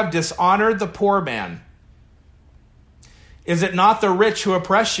 But you have dishonored the poor man. Is it not the rich who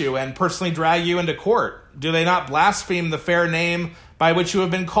oppress you and personally drag you into court? Do they not blaspheme the fair name by which you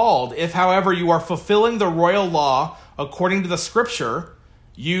have been called? If, however, you are fulfilling the royal law according to the scripture,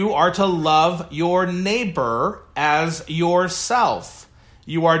 you are to love your neighbor as yourself.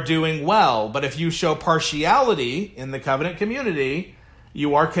 You are doing well. But if you show partiality in the covenant community,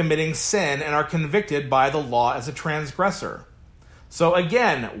 you are committing sin and are convicted by the law as a transgressor. So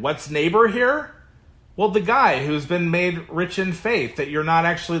again, what's neighbor here? Well, the guy who's been made rich in faith that you're not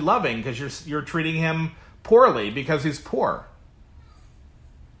actually loving because you're treating him poorly because he's poor.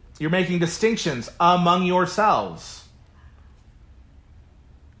 You're making distinctions among yourselves.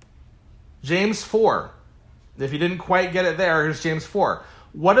 James 4. If you didn't quite get it there, here's James 4.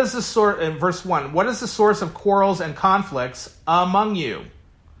 What is the source, in verse 1, what is the source of quarrels and conflicts among you?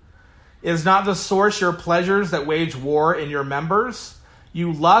 Is not the source your pleasures that wage war in your members?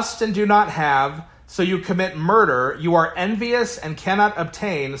 You lust and do not have, so you commit murder. You are envious and cannot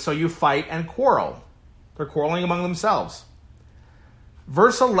obtain, so you fight and quarrel. They're quarreling among themselves.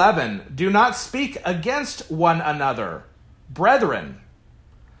 Verse 11, do not speak against one another, brethren.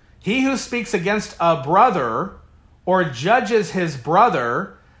 He who speaks against a brother or judges his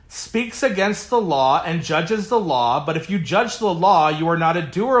brother speaks against the law and judges the law. But if you judge the law, you are not a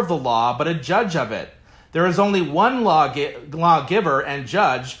doer of the law, but a judge of it. There is only one lawgiver and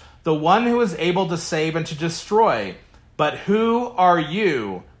judge, the one who is able to save and to destroy. But who are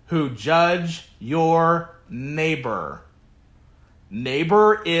you who judge your neighbor?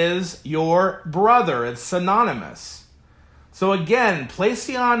 Neighbor is your brother. It's synonymous. So again,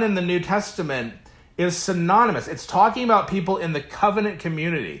 plesion in the New Testament is synonymous. It's talking about people in the covenant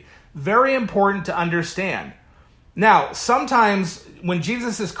community. Very important to understand. Now, sometimes when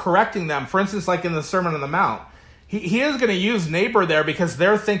Jesus is correcting them, for instance, like in the Sermon on the Mount, he is going to use neighbor there because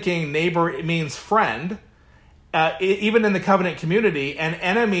they're thinking neighbor means friend, even in the covenant community, and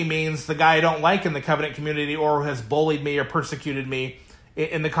enemy means the guy I don't like in the covenant community or has bullied me or persecuted me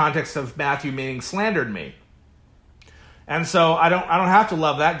in the context of Matthew meaning slandered me. And so I don't have to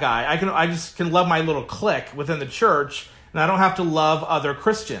love that guy. I just can love my little clique within the church, and I don't have to love other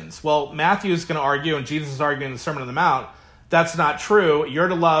Christians. Well, Matthew is going to argue, and Jesus is arguing in the Sermon on the Mount, that's not true. You're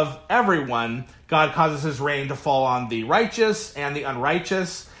to love everyone. God causes his rain to fall on the righteous and the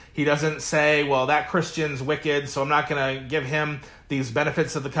unrighteous. He doesn't say, well, that Christian's wicked, so I'm not going to give him these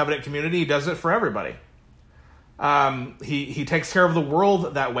benefits of the covenant community. He does it for everybody. He takes care of the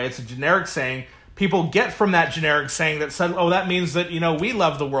world that way. It's a generic saying. People get from that generic saying that said, oh, that means that, we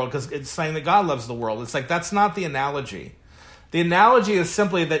love the world because it's saying that God loves the world. It's like, that's not the analogy. The analogy is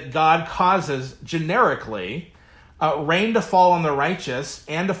simply that God causes generically rain to fall on the righteous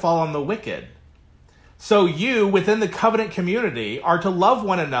and to fall on the wicked. So you, within the covenant community, are to love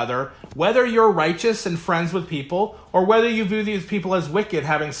one another, whether you're righteous and friends with people, or whether you view these people as wicked,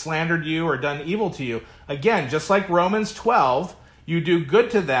 having slandered you or done evil to you. Again, just like Romans 12, you do good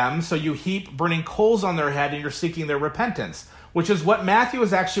to them, so you heap burning coals on their head and you're seeking their repentance, which is what Matthew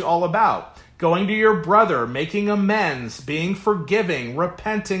is actually all about. Going to your brother, making amends, being forgiving,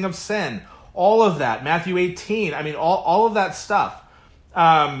 repenting of sin, all of that. Matthew 18, all of that stuff.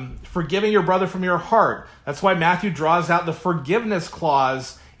 Forgiving your brother from your heart. That's why Matthew draws out the forgiveness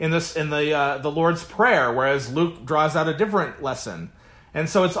clause in the Lord's Prayer, whereas Luke draws out a different lesson. And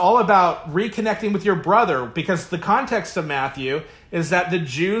so it's all about reconnecting with your brother, because the context of Matthew is that the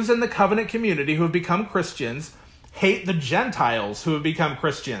Jews in the covenant community who have become Christians hate the Gentiles who have become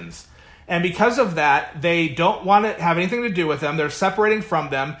Christians. And because of that, they don't want to have anything to do with them. They're separating from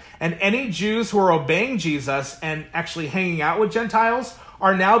them. And any Jews who are obeying Jesus and actually hanging out with Gentiles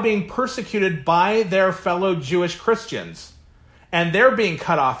are now being persecuted by their fellow Jewish Christians. And they're being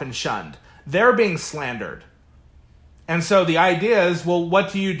cut off and shunned. They're being slandered. And so the idea is, well,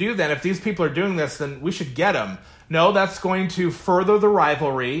 what do you do then? If these people are doing this, then we should get them. No, that's going to further the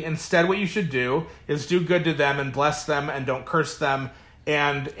rivalry. Instead, what you should do is do good to them and bless them and don't curse them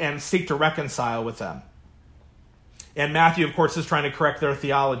and seek to reconcile with them. And Matthew, of course, is trying to correct their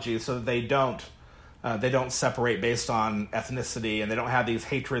theology so that they don't separate based on ethnicity, and they don't have these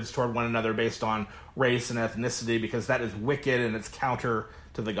hatreds toward one another based on race and ethnicity, because that is wicked and it's counter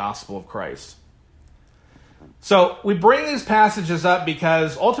to the gospel of Christ. So we bring these passages up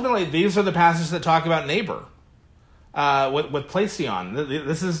because ultimately these are the passages that talk about neighbor. With Placion,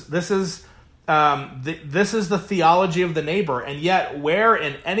 this is the theology of the neighbor, and yet where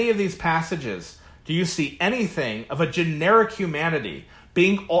in any of these passages do you see anything of a generic humanity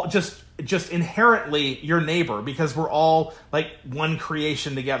being just inherently your neighbor, because we're all like one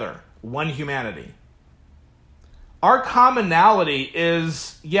creation together, one humanity? Our commonality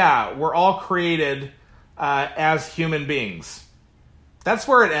is, we're all created as human beings. That's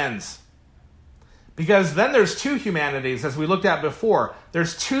where it ends. Because then there's two humanities, as we looked at before.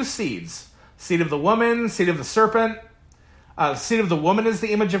 There's two seeds. Seed of the woman, seed of the serpent. Seed of the woman is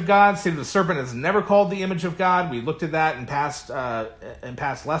the image of God. Seed of the serpent is never called the image of God. We looked at that in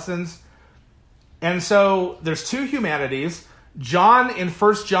past lessons. And so there's two humanities. John in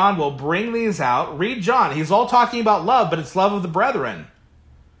 1 John will bring these out. Read John. He's all talking about love, but it's love of the brethren.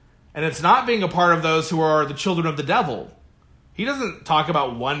 And it's not being a part of those who are the children of the devil. He doesn't talk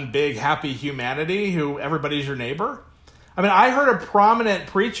about one big happy humanity who everybody's your neighbor. I mean, I heard a prominent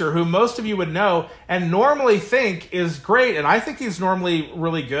preacher who most of you would know and normally think is great, and I think he's normally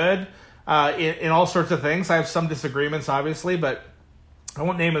really good in all sorts of things. I have some disagreements, obviously, but I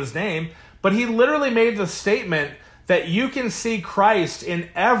won't name his name. But he literally made the statement that you can see Christ in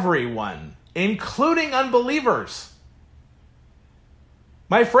everyone, including unbelievers.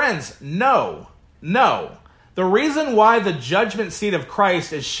 My friends, no. The reason why the judgment seat of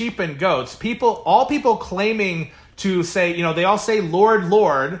Christ is sheep and goats, all people claiming to say, they all say, Lord,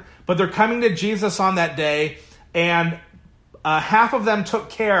 Lord, but they're coming to Jesus on that day, and half of them took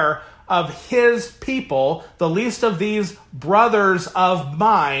care of his people, the least of these brothers of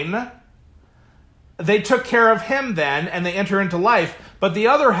mine. They took care of him then, and they enter into life. But the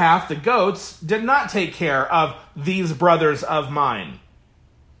other half, the goats, did not take care of these brothers of mine.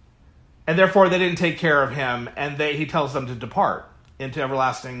 And therefore, they didn't take care of him, and he tells them to depart into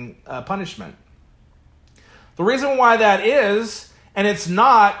everlasting punishment. The reason why that is, and it's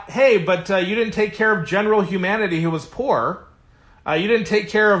not, hey, but you didn't take care of general humanity who was poor. You didn't take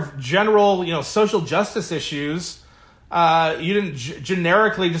care of general, social justice issues. You didn't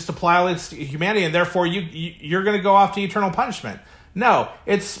generically just apply all this to humanity, and therefore you're going to go off to eternal punishment. No,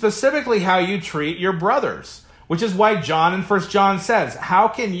 it's specifically how you treat your brothers. Which is why John in 1 John says, how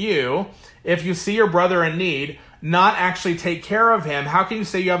can you, if you see your brother in need, not actually take care of him? How can you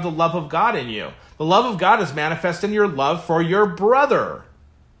say you have the love of God in you? The love of God is manifest in your love for your brother.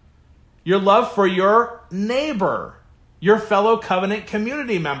 Your love for your neighbor. Your fellow covenant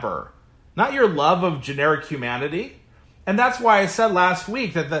community member. Not your love of generic humanity. And that's why I said last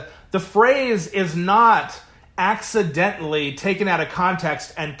week that the phrase is not accidentally taken out of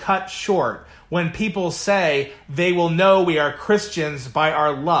context and cut short when people say they will know we are Christians by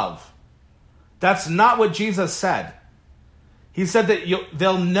our love. That's not what Jesus said. He said that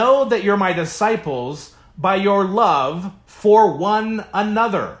they'll know that you're my disciples by your love for one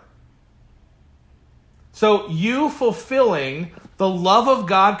another. So you fulfilling the love of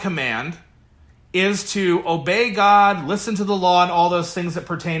God command is to obey God, listen to the law, and all those things that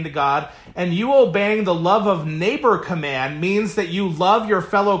pertain to God. And you obeying the love of neighbor command means that you love your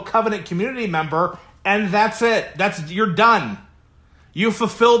fellow covenant community member, and that's it. You're done. You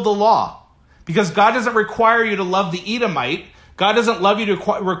fulfilled the law. Because God doesn't require you to love the Edomite. God doesn't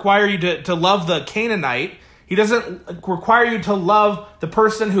require you to love the Canaanite. He doesn't require you to love the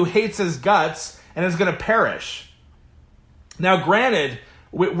person who hates his guts and is going to perish. Now, granted,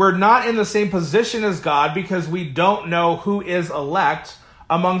 we're not in the same position as God because we don't know who is elect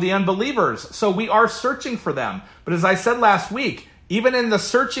among the unbelievers. So we are searching for them. But as I said last week, even in the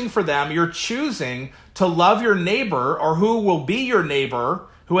searching for them, you're choosing to love your neighbor, or who will be your neighbor,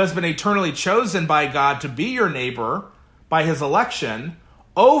 who has been eternally chosen by God to be your neighbor by his election,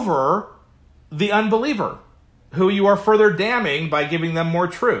 over the unbeliever, who you are further damning by giving them more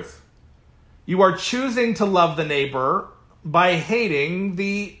truth. You are choosing to love the neighbor by hating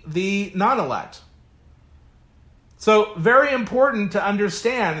the non-elect. So very important to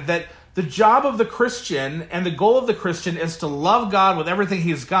understand that the job of the Christian and the goal of the Christian is to love God with everything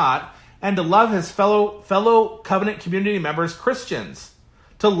he's got and to love his fellow covenant community members, Christians.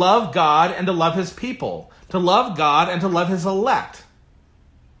 to love God and to love his people, to love God and to love his elect.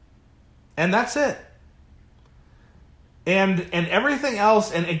 And that's it. And everything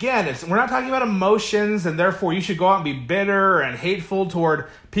else, and again, we're not talking about emotions, and therefore you should go out and be bitter and hateful toward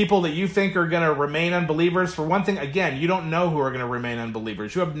people that you think are going to remain unbelievers. For one thing, again, you don't know who are going to remain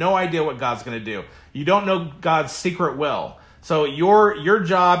unbelievers. You have no idea what God's going to do. You don't know God's secret will. So your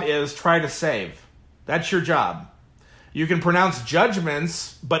job is try to save. That's your job. You can pronounce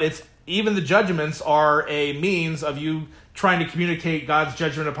judgments, but even the judgments are a means of you trying to communicate God's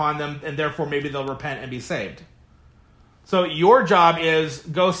judgment upon them, and therefore maybe they'll repent and be saved. So your job is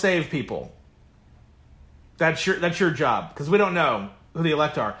go save people. That's your job, because we don't know who the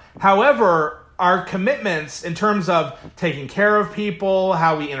elect are. However, our commitments in terms of taking care of people,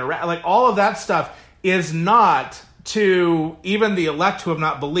 how we interact, like all of that stuff is not to even the elect who have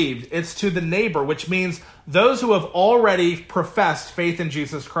not believed. It's to the neighbor, which means those who have already professed faith in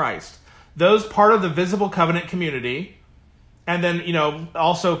Jesus Christ. Those part of the visible covenant community, and then,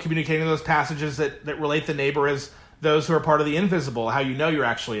 also communicating those passages that relate the neighbor as those who are part of the invisible, how you know you're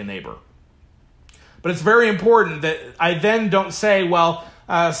actually a neighbor. But it's very important that I then don't say, well,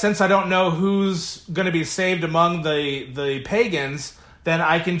 since I don't know who's going to be saved among the pagans, then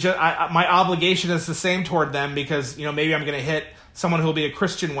I can my obligation is the same toward them because, maybe I'm going to hit someone who will be a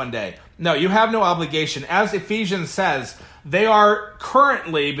Christian one day. No, you have no obligation. As Ephesians says, they are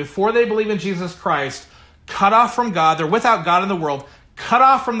currently, before they believe in Jesus Christ, cut off from God. They're without God in the world, cut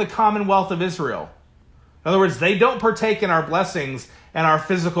off from the commonwealth of Israel. In other words, they don't partake in our blessings and our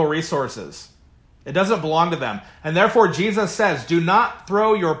physical resources. It doesn't belong to them. And therefore, Jesus says, do not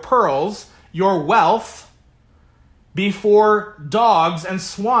throw your pearls, your wealth, before dogs and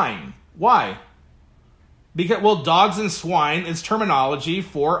swine. Why? Because, dogs and swine is terminology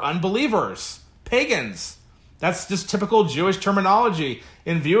for unbelievers, pagans. That's just typical Jewish terminology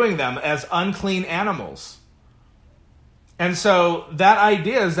in viewing them as unclean animals. And so that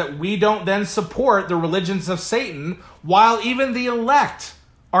idea is that we don't then support the religions of Satan while even the elect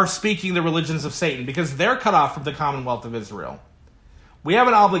are speaking the religions of Satan because they're cut off from the commonwealth of Israel. We have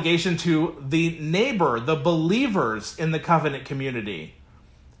an obligation to the neighbor, the believers in the covenant community.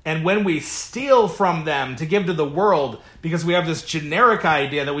 And when we steal from them to give to the world because we have this generic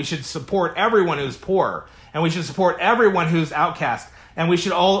idea that we should support everyone who's poor and we should support everyone who's outcast, and we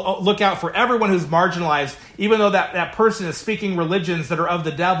should all look out for everyone who's marginalized, even though that person is speaking religions that are of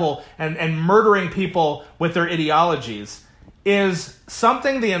the devil and murdering people with their ideologies, is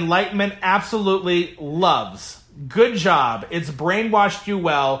something the Enlightenment absolutely loves. Good job. It's brainwashed you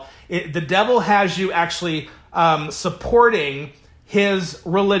well. The devil has you actually supporting his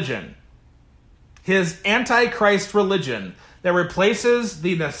religion, his antichrist religion that replaces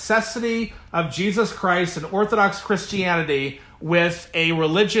the necessity of Jesus Christ and Orthodox Christianity with a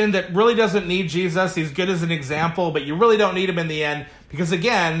religion that really doesn't need Jesus. He's good as an example, but you really don't need him in the end because,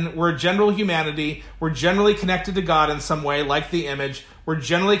 again, we're a general humanity. We're generally connected to God in some way, like the image. We're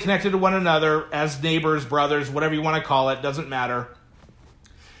generally connected to one another as neighbors, brothers, whatever you want to call it, doesn't matter.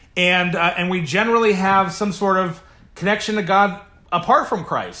 And we generally have some sort of connection to God apart from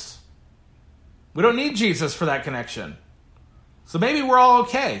Christ. We don't need Jesus for that connection. So maybe we're all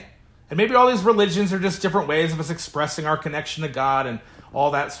okay. And maybe all these religions are just different ways of us expressing our connection to God and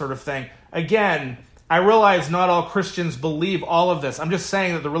all that sort of thing. Again, I realize not all Christians believe all of this. I'm just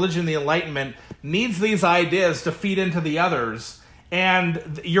saying that the religion of the Enlightenment needs these ideas to feed into the others.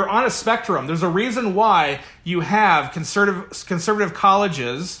 And you're on a spectrum. There's a reason why you have conservative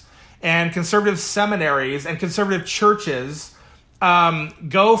colleges and conservative seminaries and conservative churches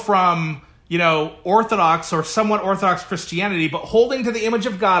go from Orthodox or somewhat Orthodox Christianity, but holding to the image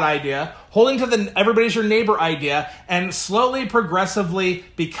of God idea, holding to the everybody's your neighbor idea, and slowly, progressively,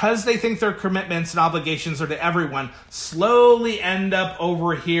 because they think their commitments and obligations are to everyone, slowly end up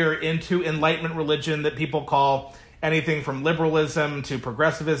over here into Enlightenment religion that people call anything from liberalism to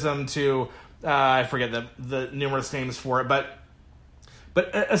progressivism to, I forget the numerous names for it, but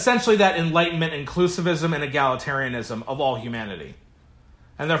essentially that Enlightenment inclusivism and egalitarianism of all humanity.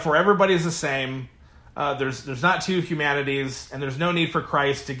 And therefore, everybody is the same. There's not two humanities, and there's no need for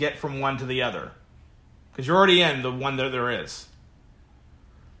Christ to get from one to the other, because you're already in the one that there is.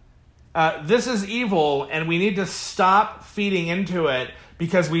 This is evil, and we need to stop feeding into it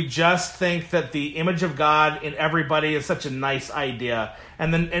because we just think that the image of God in everybody is such a nice idea,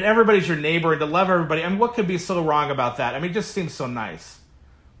 and everybody's your neighbor, and to love everybody. I mean, what could be so wrong about that? I mean, it just seems so nice.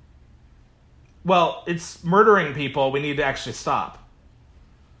 Well, it's murdering people. We need to actually stop.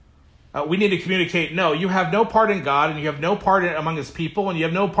 We need to communicate, no, you have no part in God, and you have no part among his people, and you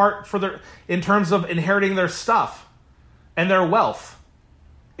have no part in terms of inheriting their stuff and their wealth.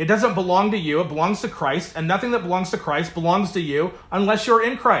 It doesn't belong to you. It belongs to Christ, and nothing that belongs to Christ belongs to you unless you're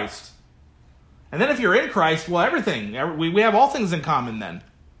in Christ. And then if you're in Christ, well, everything. We have all things in common then.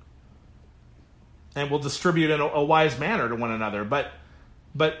 And we'll distribute in a wise manner to one another. But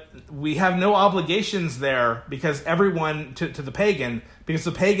we have no obligations there because everyone, to the pagan, because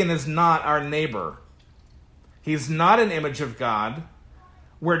the pagan is not our neighbor. He's not an image of God.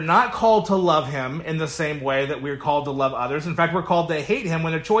 We're not called to love him in the same way that we're called to love others. In fact, we're called to hate him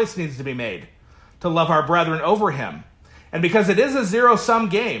when a choice needs to be made, to love our brethren over him. And because it is a zero-sum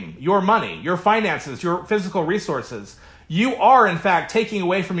game, your money, your finances, your physical resources, you are, in fact, taking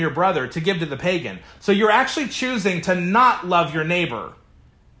away from your brother to give to the pagan. So you're actually choosing to not love your neighbor,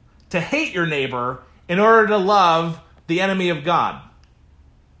 to hate your neighbor in order to love the enemy of God.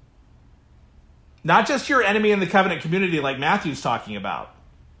 Not just your enemy in the covenant community like Matthew's talking about,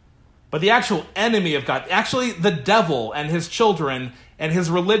 but the actual enemy of God, actually the devil and his children and his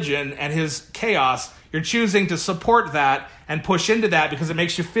religion and his chaos. You're choosing to support that and push into that because it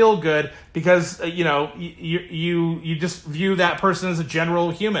makes you feel good because, you just view that person as a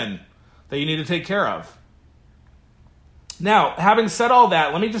general human that you need to take care of. Now, having said all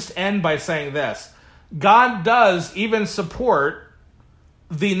that, let me just end by saying this. God does even support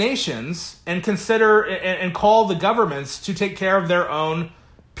the nations and consider and call the governments to take care of their own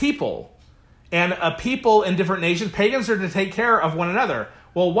people. And people in different nations, pagans are to take care of one another.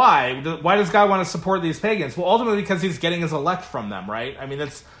 Well, why? Why does God want to support these pagans? Well, ultimately because he's getting his elect from them, right? I mean,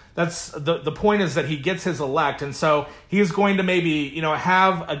 that's the point is that he gets his elect. And so he's going to maybe,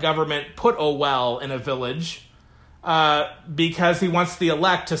 have a government put a well in a village because he wants the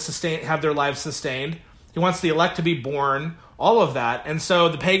elect to have their lives sustained. He wants the elect to be born, all of that. And so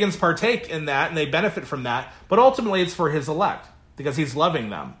the pagans partake in that and they benefit from that. But ultimately it's for his elect because he's loving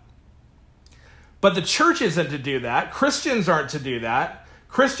them. But the church isn't to do that. Christians aren't to do that.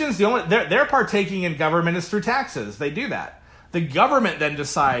 Christians, they're partaking in government is through taxes. They do that. The government then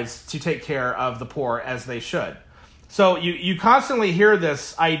decides to take care of the poor as they should. So you constantly hear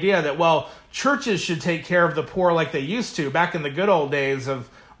this idea that, well, churches should take care of the poor like they used to back in the good old days of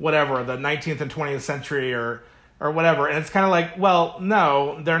whatever, the 19th and 20th century or whatever. And it's kind of like, well,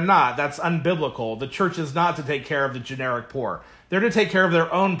 no, they're not. That's unbiblical. The church is not to take care of the generic poor. They're to take care of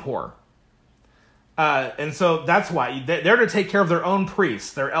their own poor. And so that's why they're to take care of their own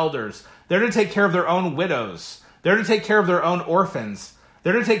priests, their elders. They're to take care of their own widows. They're to take care of their own orphans.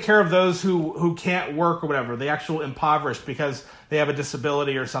 They're to take care of those who can't work or whatever, the actual impoverished because they have a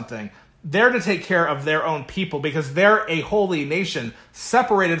disability or something. They're to take care of their own people because they're a holy nation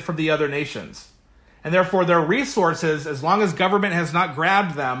separated from the other nations. And therefore their resources, as long as government has not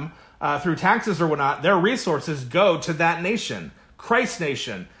grabbed them through taxes or whatnot, their resources go to that nation, Christ's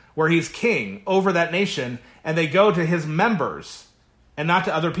nation, where he's king over that nation, and they go to his members and not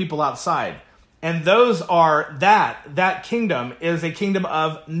to other people outside. And those are that kingdom is a kingdom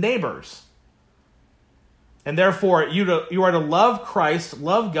of neighbors. And therefore you are to love Christ,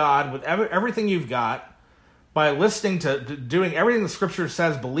 love God with everything you've got by listening to doing everything the scripture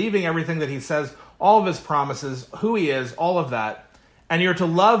says, believing everything that he says, all of his promises, who he is, all of that. And you're to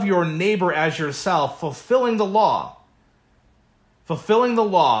love your neighbor as yourself, fulfilling the law. Fulfilling the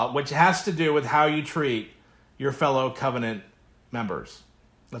law, which has to do with how you treat your fellow covenant members.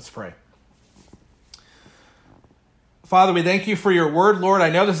 Let's pray. Father, we thank you for your word, Lord. I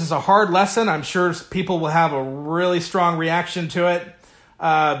know this is a hard lesson. I'm sure people will have a really strong reaction to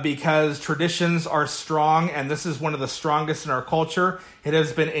it because traditions are strong, and this is one of the strongest in our culture. It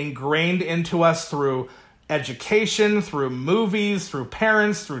has been ingrained into us through education, through movies, through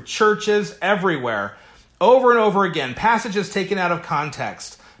parents, through churches, everywhere. Over and over again, passages taken out of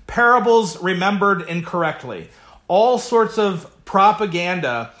context, parables remembered incorrectly, all sorts of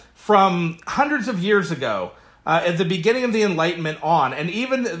propaganda from hundreds of years ago, at the beginning of the Enlightenment on. And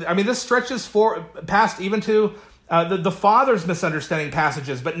even, this stretches past even to the Father's misunderstanding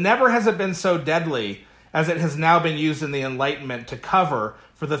passages, but never has it been so deadly as it has now been used in the Enlightenment to cover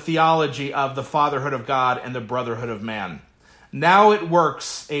for the theology of the fatherhood of God and the brotherhood of man. Now it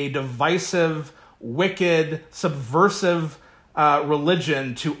works a divisive, wicked, subversive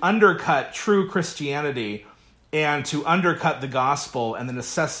religion to undercut true Christianity and to undercut the gospel and the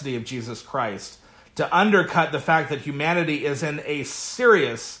necessity of Jesus Christ, to undercut the fact that humanity is in a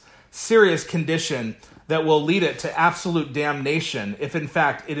serious, serious condition that will lead it to absolute damnation if in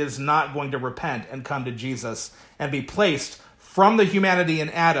fact it is not going to repent and come to Jesus and be placed from the humanity in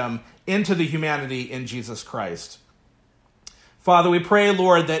Adam into the humanity in Jesus Christ. Father, we pray,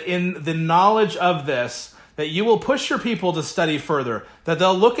 Lord, that in the knowledge of this, that you will push your people to study further, that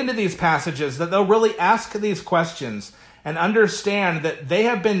they'll look into these passages, that they'll really ask these questions, and understand that they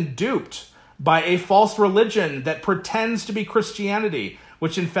have been duped by a false religion that pretends to be Christianity,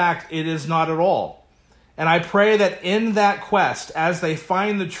 which in fact it is not at all. And I pray that in that quest, as they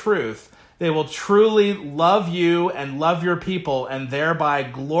find the truth, they will truly love you and love your people, and thereby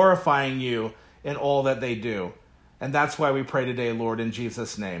glorifying you in all that they do. And that's why we pray today, Lord, in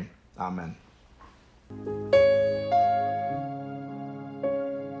Jesus' name. Amen.